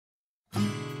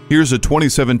Here's a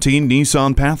 2017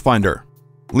 Nissan Pathfinder.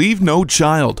 Leave no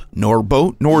child, nor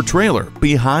boat, nor trailer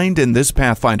behind in this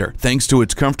Pathfinder thanks to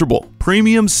its comfortable,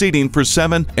 premium seating for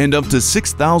 7 and up to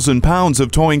 6,000 pounds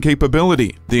of towing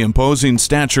capability. The imposing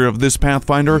stature of this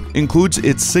Pathfinder includes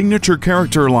its signature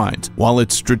character lines, while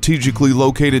its strategically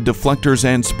located deflectors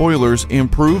and spoilers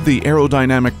improve the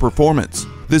aerodynamic performance.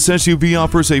 This SUV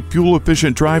offers a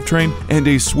fuel-efficient drivetrain and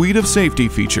a suite of safety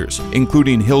features,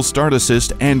 including hill start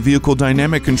assist and vehicle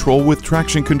dynamic control with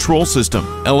traction control system.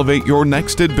 Elevate your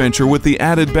next adventure with the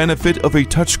added benefit of a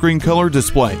touchscreen color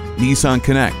display, Nissan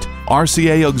Connect,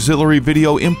 RCA auxiliary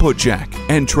video input jack,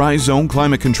 and tri-zone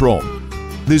climate control.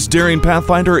 This daring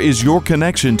Pathfinder is your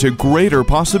connection to greater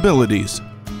possibilities.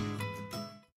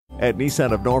 At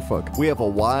Nissan of Norfolk, we have a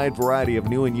wide variety of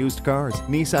new and used cars,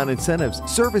 Nissan incentives,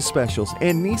 service specials,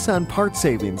 and Nissan part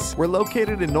savings. We're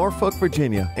located in Norfolk,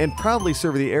 Virginia, and proudly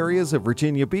serve the areas of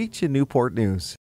Virginia Beach and Newport News.